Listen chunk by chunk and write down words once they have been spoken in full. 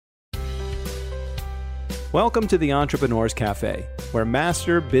Welcome to the Entrepreneur's Cafe, where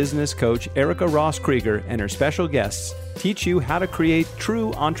master business coach Erica Ross Krieger and her special guests teach you how to create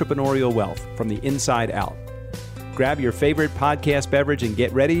true entrepreneurial wealth from the inside out. Grab your favorite podcast beverage and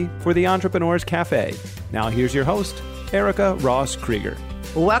get ready for the Entrepreneur's Cafe. Now here's your host, Erica Ross Krieger.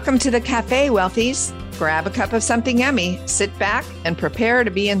 Welcome to the Cafe, Wealthies. Grab a cup of something yummy, sit back, and prepare to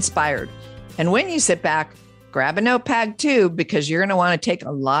be inspired. And when you sit back, grab a notepad too, because you're going to want to take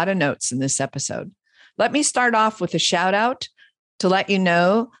a lot of notes in this episode. Let me start off with a shout out to let you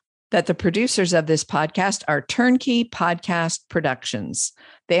know that the producers of this podcast are Turnkey Podcast Productions.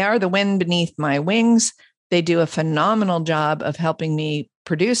 They are the wind beneath my wings. They do a phenomenal job of helping me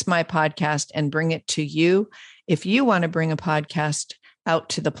produce my podcast and bring it to you. If you want to bring a podcast out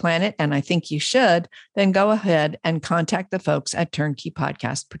to the planet, and I think you should, then go ahead and contact the folks at Turnkey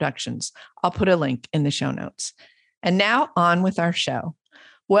Podcast Productions. I'll put a link in the show notes. And now on with our show.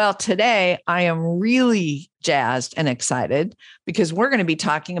 Well, today I am really jazzed and excited because we're going to be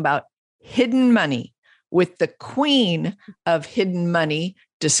talking about hidden money with the queen of hidden money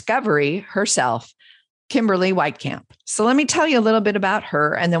discovery herself, Kimberly Weitkamp. So let me tell you a little bit about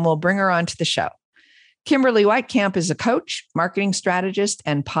her, and then we'll bring her on to the show. Kimberly Weitkamp is a coach, marketing strategist,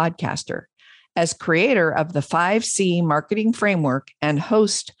 and podcaster. As creator of the 5C marketing framework and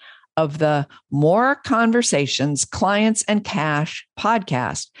host of the More Conversations, Clients and Cash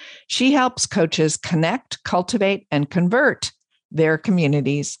podcast, she helps coaches connect, cultivate, and convert their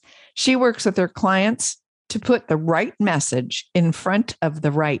communities. She works with her clients to put the right message in front of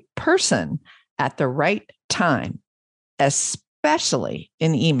the right person at the right time, especially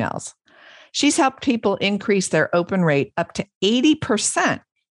in emails. She's helped people increase their open rate up to 80%,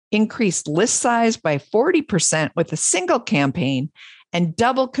 increase list size by 40% with a single campaign, and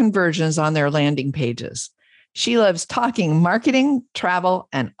double conversions on their landing pages. She loves talking marketing, travel,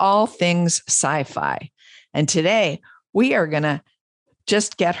 and all things sci-fi. And today, we are going to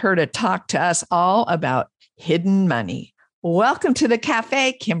just get her to talk to us all about hidden money. Welcome to the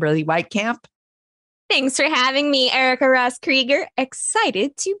cafe, Kimberly Weitkamp. Thanks for having me, Erica Ross Krieger.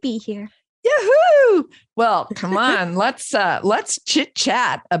 Excited to be here. Yahoo! Well, come on, let's chit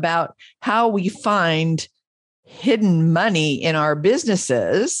chat about how we find hidden money in our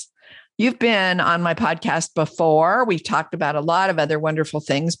businesses. You've been on my podcast before. We've talked about a lot of other wonderful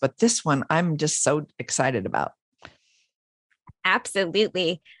things, but this one I'm just so excited about.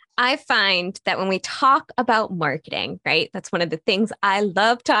 Absolutely. I find that when we talk about marketing, right? That's one of the things I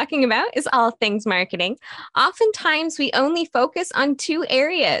love talking about is all things marketing. Oftentimes we only focus on two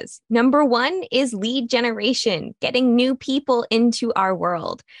areas. Number one is lead generation, getting new people into our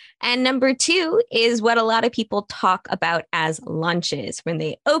world. And number two is what a lot of people talk about as launches, when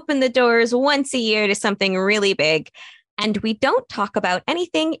they open the doors once a year to something really big. And we don't talk about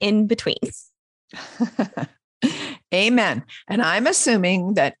anything in between. Amen. And I'm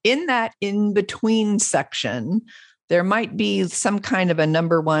assuming that in that in-between section, there might be some kind of a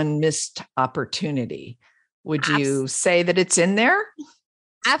number one missed opportunity. Would you say that it's in there?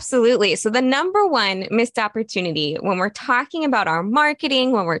 Absolutely. So the number one missed opportunity when we're talking about our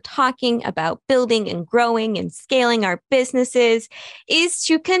marketing, when we're talking about building and growing and scaling our businesses, is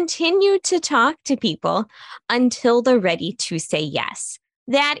to continue to talk to people until they're ready to say yes.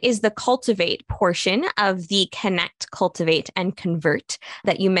 That is the cultivate portion of the connect, cultivate, and convert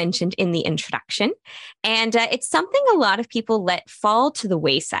that you mentioned in the introduction. And it's something a lot of people let fall to the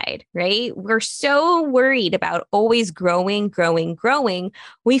wayside, right? We're so worried about always growing.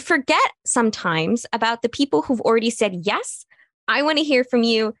 We forget sometimes about the people who've already said, yes, I want to hear from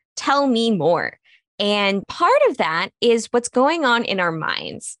you. Tell me more. And part of that is what's going on in our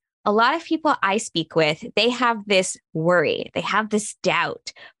minds. A lot of people I speak with, they have this worry, they have this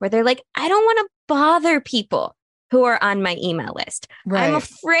doubt where they're like, I don't want to bother people who are on my email list. Right. I'm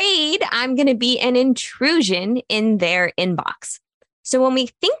afraid I'm going to be an intrusion in their inbox. So when we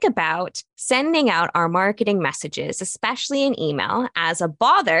think about sending out our marketing messages, especially in email, as a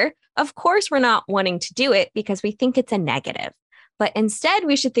bother, of course, we're not wanting to do it because we think it's a negative. But instead,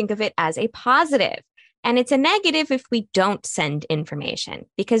 we should think of it as a positive. And it's a negative if we don't send information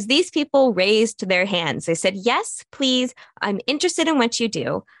because these people raised their hands. They said, yes, please, I'm interested in what you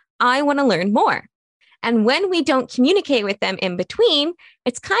do. I want to learn more. And when we don't communicate with them in between,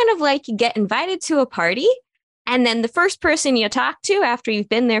 it's kind of like you get invited to a party. And then the first person you talk to after you've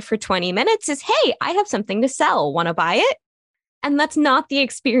been there for 20 minutes is, hey, I have something to sell. Want to buy it? And that's not the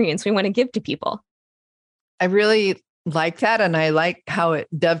experience we want to give to people. I really like that. And I like how it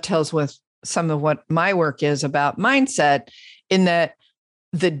dovetails with some of what my work is about mindset, in that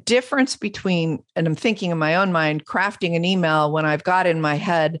the difference between, and I'm thinking in my own mind, crafting an email when I've got in my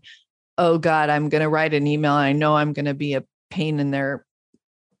head, oh God, I'm going to write an email. I know I'm going to be a pain in their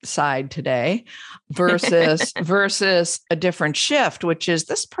side today versus a different shift, which is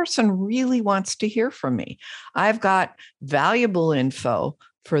this person really wants to hear from me. I've got valuable info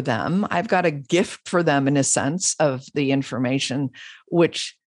for them. I've got a gift for them in a sense of the information,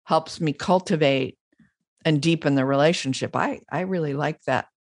 which helps me cultivate and deepen the relationship. I really like that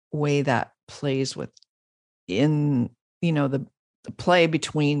way that plays within, the play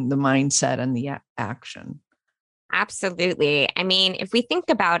between the mindset and the action. Absolutely. I mean, if we think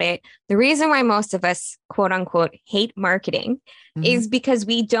about it, the reason why most of us, quote unquote, hate marketing is because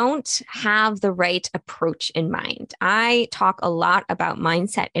we don't have the right approach in mind. I talk a lot about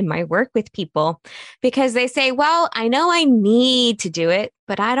mindset in my work with people because they say, well, I know I need to do it,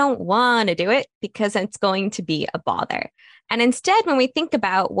 but I don't want to do it because it's going to be a bother. And instead, when we think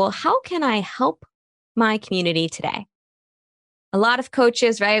about, well, how can I help my community today? A lot of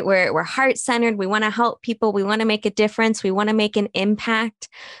coaches, right? We're heart-centered. We want to help people. We want to make a difference. We want to make an impact.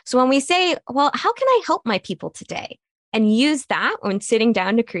 So when we say, well, how can I help my people today? And use that when sitting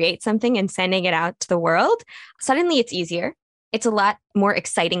down to create something and sending it out to the world, suddenly it's easier. It's a lot more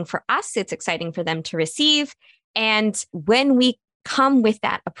exciting for us. It's exciting for them to receive. And when we come with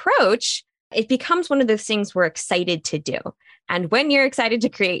that approach, it becomes one of those things we're excited to do. And when you're excited to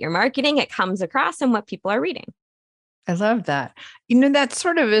create your marketing, it comes across in what people are reading. I love that. That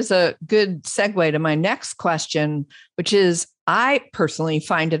sort of is a good segue to my next question, which is I personally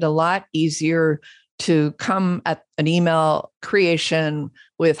find it a lot easier to come at an email creation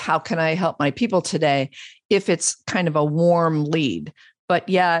with how can I help my people today if it's kind of a warm lead. But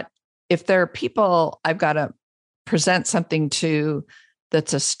yet, if there are people I've got to present something to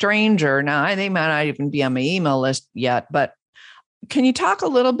that's a stranger, now they might not even be on my email list yet, but can you talk a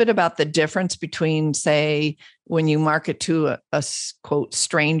little bit about the difference between, say, when you market to a quote,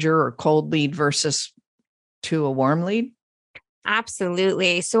 stranger or cold lead versus to a warm lead?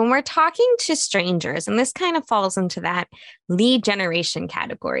 Absolutely. So when we're talking to strangers, and this kind of falls into that lead generation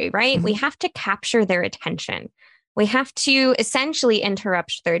category, right? We have to capture their attention. We have to essentially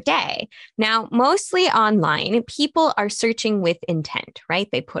interrupt their day. Now, mostly online, people are searching with intent, right?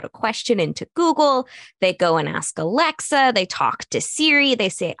 They put a question into Google, they go and ask Alexa, they talk to Siri, they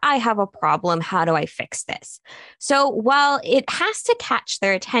say, I have a problem, how do I fix this? So while it has to catch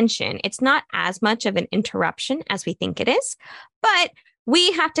their attention, it's not as much of an interruption as we think it is, but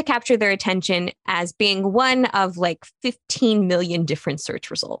we have to capture their attention as being one of like 15 million different search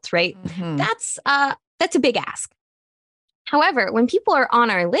results, right? That's a big ask. However, when people are on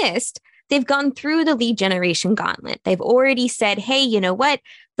our list, they've gone through the lead generation gauntlet. They've already said, hey, you know what?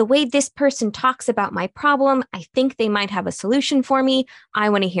 The way this person talks about my problem, I think they might have a solution for me. I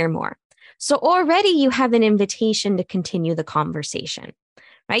want to hear more. So already you have an invitation to continue the conversation,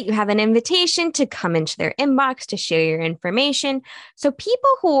 right? You have an invitation to come into their inbox to share your information. So people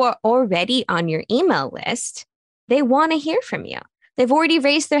who are already on your email list, they want to hear from you. They've already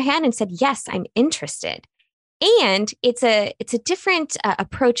raised their hand and said, yes, I'm interested. And it's a different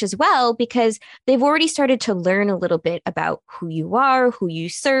approach as well, because they've already started to learn a little bit about who you are, who you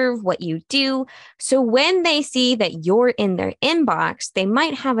serve, what you do. So when they see that you're in their inbox, they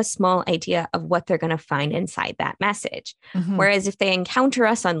might have a small idea of what they're going to find inside that message. Whereas if they encounter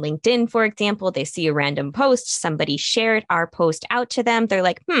us on LinkedIn, for example, they see a random post, somebody shared our post out to them, they're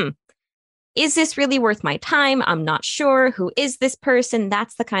like, is this really worth my time? I'm not sure. Who is this person?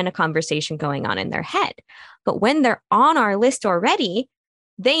 That's the kind of conversation going on in their head. But when they're on our list already,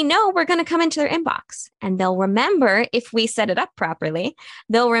 they know we're going to come into their inbox, and they'll remember, if we set it up properly,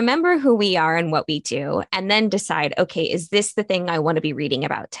 they'll remember who we are and what we do, and then decide, okay, is this the thing I want to be reading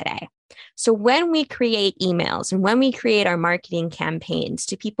about today? So when we create emails and when we create our marketing campaigns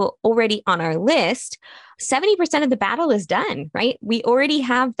to people already on our list, 70% of the battle is done, right? We already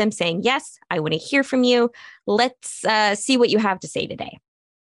have them saying, yes, I want to hear from you. Let's see what you have to say today.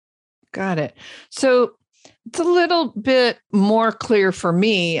 Got it. So it's a little bit more clear for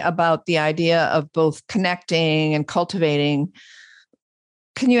me about the idea of both connecting and cultivating.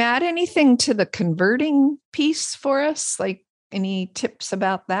 Can you add anything to the converting piece for us? Like any tips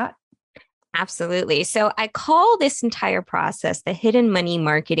about that? Absolutely. So I call this entire process the hidden money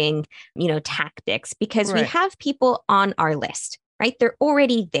marketing, tactics, because we have people on our list, right? They're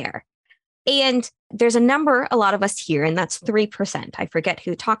already there. And there's a number, a lot of us here, and that's 3%. I forget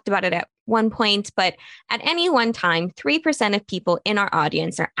who talked about it at one point, but at any one time, 3% of people in our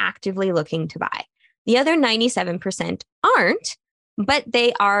audience are actively looking to buy. The other 97% aren't, but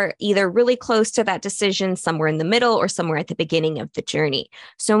they are either really close to that decision, somewhere in the middle, or somewhere at the beginning of the journey.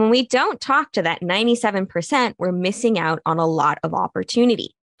 So when we don't talk to that 97%, we're missing out on a lot of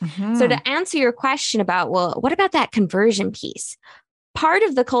opportunity. So to answer your question about, well, what about that conversion piece? Part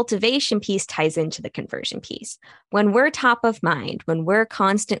of the cultivation piece ties into the conversion piece. When we're top of mind, when we're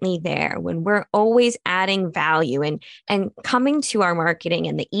constantly there, when we're always adding value and coming to our marketing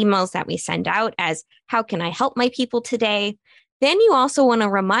and the emails that we send out as, how can I help my people today? Then you also want to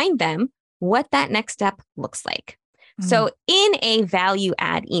remind them what that next step looks like. So in a value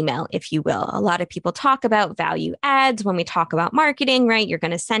add email, if you will, a lot of people talk about value adds when we talk about marketing, right? You're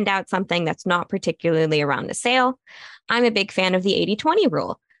going to send out something that's not particularly around a sale. I'm a big fan of the 80-20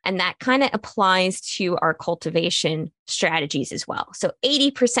 rule, and that kind of applies to our cultivation strategies as well. So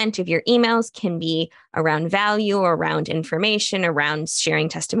 80% of your emails can be around value or around information, around sharing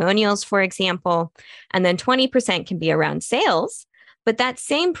testimonials, for example. And then 20% can be around sales. But that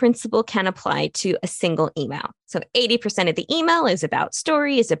same principle can apply to a single email. So 80% of the email is about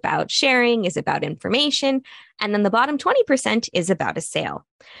story, is about sharing, is about information. And then the bottom 20% is about a sale.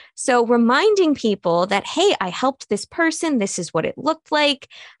 So reminding people that, hey, I helped this person. This is what it looked like.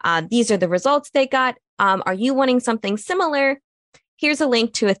 These are the results they got. Are you wanting something similar? Here's a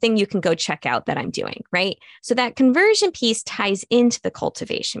link to a thing you can go check out that I'm doing, right? So that conversion piece ties into the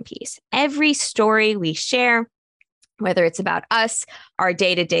cultivation piece. Every story we share, whether it's about us, our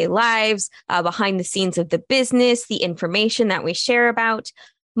day-to-day lives, behind the scenes of the business, the information that we share about,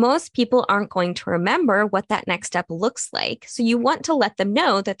 most people aren't going to remember what that next step looks like. So you want to let them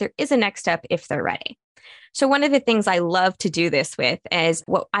know that there is a next step if they're ready. So one of the things I love to do this with is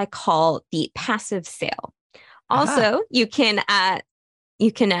what I call the passive sale. Also, you can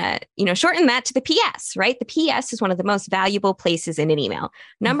shorten that to the PS, right? The PS is one of the most valuable places in an email.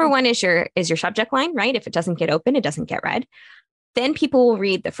 Number one is your subject line, right? If it doesn't get open, it doesn't get read. Then people will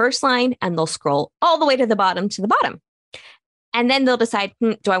read the first line and they'll scroll all the way to the bottom. And then they'll decide,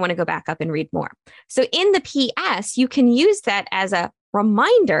 do I want to go back up and read more? So in the PS, you can use that as a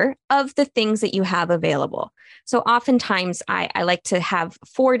reminder of the things that you have available. So oftentimes I like to have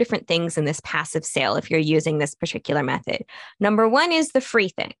 4 different things in this passive sale if you're using this particular method. Number one is the free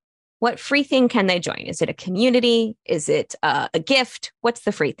thing. What free thing can they join? Is it a community? Is it a gift? What's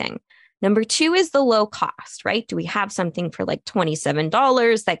the free thing? Number 2 is the low cost, right? Do we have something for like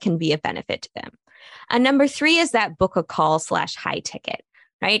 $27 that can be a benefit to them? And number 3 is that book a call / high ticket,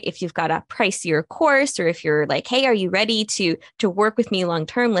 right? If you've got a pricier course, or if you're like, hey, are you ready to work with me long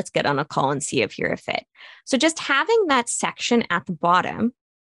term? Let's get on a call and see if you're a fit. So just having that section at the bottom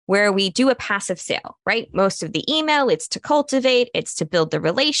where we do a passive sale, right? Most of the email, it's to cultivate, it's to build the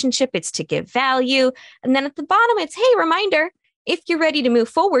relationship, it's to give value. And then at the bottom, it's, hey, reminder, if you're ready to move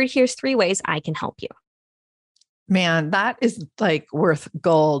forward, here's 3 ways I can help you. Man, that is like worth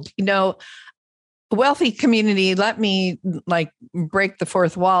gold. Wealthy community, let me break the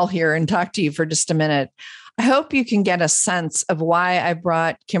fourth wall here and talk to you for just a minute. I hope you can get a sense of why I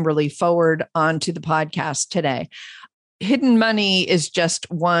brought Kimberly forward onto the podcast today. Hidden money is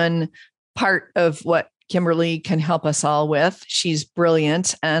just one part of what Kimberly can help us all with. She's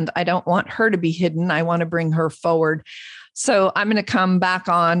brilliant, and I don't want her to be hidden. I want to bring her forward. So I'm going to come back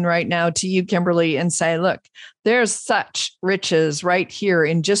on right now to you, Kimberly, and say, look, there's such riches right here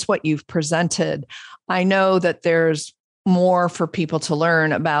in just what you've presented. I know that there's more for people to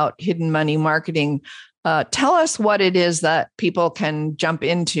learn about hidden money marketing. Tell us what it is that people can jump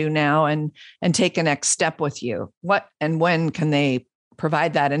into now and take a next step with you. What and when can they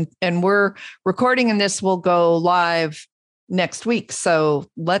provide that? And we're recording, and this will go live next week. So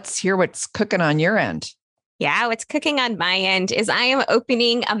let's hear what's cooking on your end. Yeah, what's cooking on my end is I am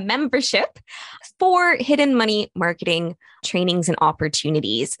opening a membership for hidden money marketing trainings and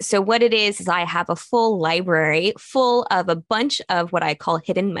opportunities. So what it is I have a full library full of a bunch of what I call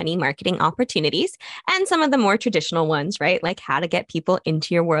hidden money marketing opportunities, and some of the more traditional ones, right? Like how to get people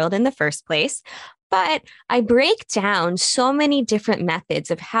into your world in the first place. But I break down so many different methods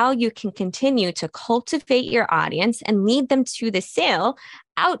of how you can continue to cultivate your audience and lead them to the sale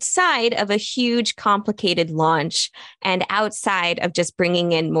outside of a huge, complicated launch and outside of just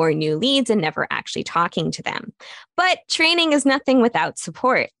bringing in more new leads and never actually talking to them. But training is nothing without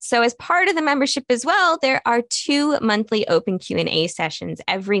support. So as part of the membership as well, there are 2 monthly open Q&A sessions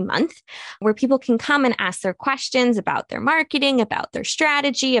every month where people can come and ask their questions about their marketing, about their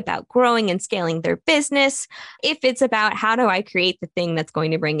strategy, about growing and scaling their business. If it's about how do I create the thing that's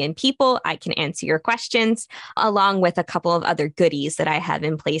going to bring in people, I can answer your questions, along with a couple of other goodies that I have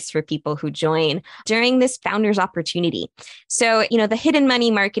in place for people who join during this founder's opportunity. So, the hidden money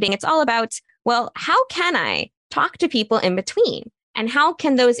marketing, it's all about, well, how can I talk to people in between? And how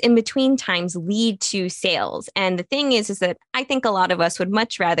can those in-between times lead to sales? And the thing is that I think a lot of us would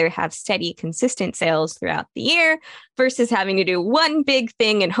much rather have steady, consistent sales throughout the year versus having to do one big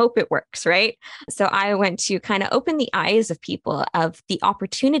thing and hope it works, right? So I went to kind of open the eyes of people of the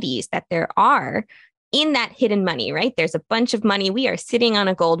opportunities that there are in that hidden money, right? There's a bunch of money. We are sitting on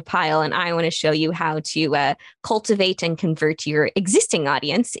a gold pile, and I want to show you how to cultivate and convert your existing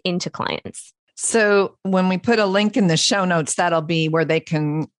audience into clients. So when we put a link in the show notes, that'll be where they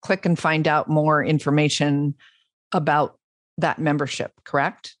can click and find out more information about that membership,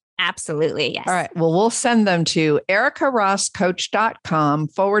 correct? Absolutely, yes. All right. Well, we'll send them to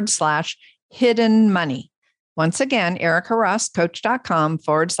ericarosscoach.com/hidden money. Once again,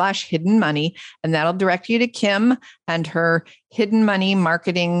 ericarosscoach.com/hidden money. And that'll direct you to Kim and her hidden money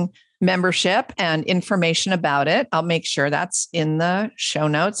marketing membership and information about it. I'll make sure that's in the show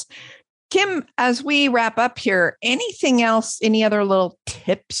notes. Kim, as we wrap up here, anything else, any other little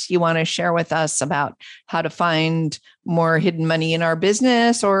tips you want to share with us about how to find more hidden money in our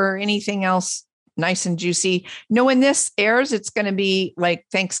business or anything else nice and juicy? When this airs, it's going to be like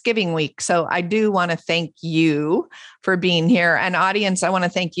Thanksgiving week. So I do want to thank you for being here. And audience, I want to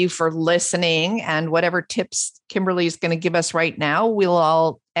thank you for listening. And whatever tips Kimberly is going to give us right now, we'll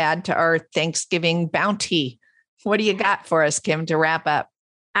all add to our Thanksgiving bounty. What do you got for us, Kim, to wrap up?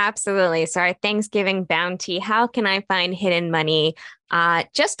 Absolutely. So our Thanksgiving bounty, how can I find hidden money?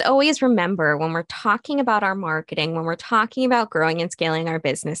 Just always remember when we're talking about our marketing, when we're talking about growing and scaling our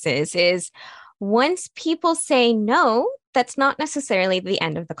businesses, is once people say no, that's not necessarily the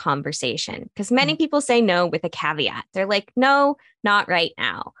end of the conversation, because many people say no with a caveat. They're like, no, not right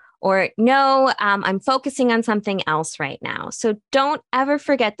now. Or no, I'm focusing on something else right now. So don't ever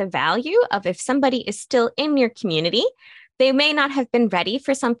forget the value of if somebody is still in your community. They may not have been ready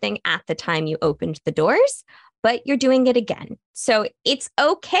for something at the time you opened the doors, but you're doing it again. So it's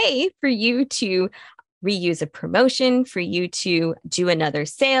okay for you to reuse a promotion, for you to do another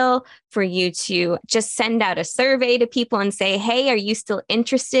sale, for you to just send out a survey to people and say, hey, are you still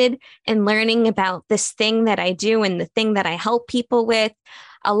interested in learning about this thing that I do and the thing that I help people with?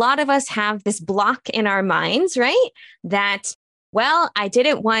 A lot of us have this block in our minds, right? That, well, I did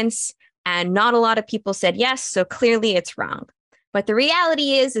it once, and not a lot of people said yes, so clearly it's wrong. But the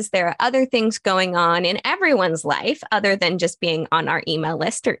reality is there are other things going on in everyone's life other than just being on our email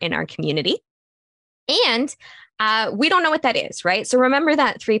list or in our community. And we don't know what that is, right? So remember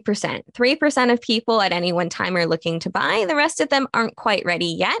that 3%. 3% of people at any one time are looking to buy. The rest of them aren't quite ready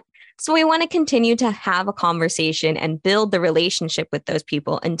yet. So we want to continue to have a conversation and build the relationship with those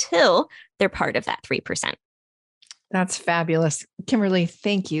people until they're part of that 3%. That's fabulous. Kimberly,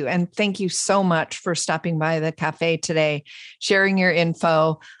 thank you. And thank you so much for stopping by the cafe today, sharing your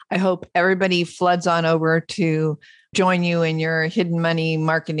info. I hope everybody floods on over to join you in your hidden money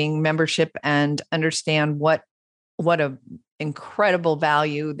marketing membership and understand what a incredible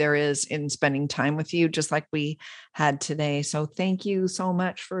value there is in spending time with you, just like we had today. So thank you so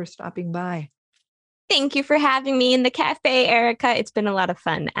much for stopping by. Thank you for having me in the cafe, Erica. It's been a lot of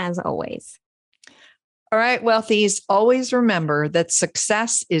fun, as always. All right, wealthies, always remember that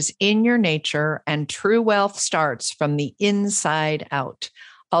success is in your nature and true wealth starts from the inside out.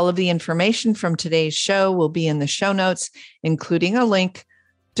 All of the information from today's show will be in the show notes, including a link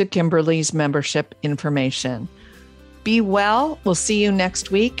to Kimberly's membership information. Be well. We'll see you next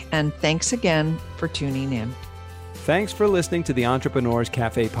week. And thanks again for tuning in. Thanks for listening to the Entrepreneur's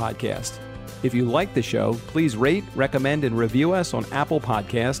Cafe podcast. If you like the show, please rate, recommend, and review us on Apple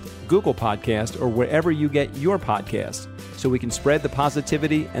Podcast, Google Podcast, or wherever you get your podcasts, so we can spread the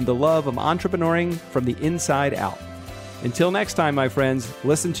positivity and the love of entrepreneuring from the inside out. Until next time, my friends,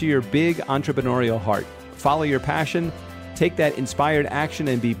 listen to your big entrepreneurial heart. Follow your passion, take that inspired action,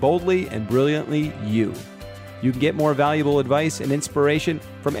 and be boldly and brilliantly you. You can get more valuable advice and inspiration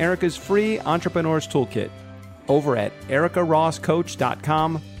from Erica's free Entrepreneur's Toolkit over at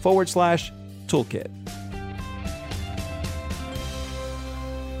ericarosscoach.com/toolkit.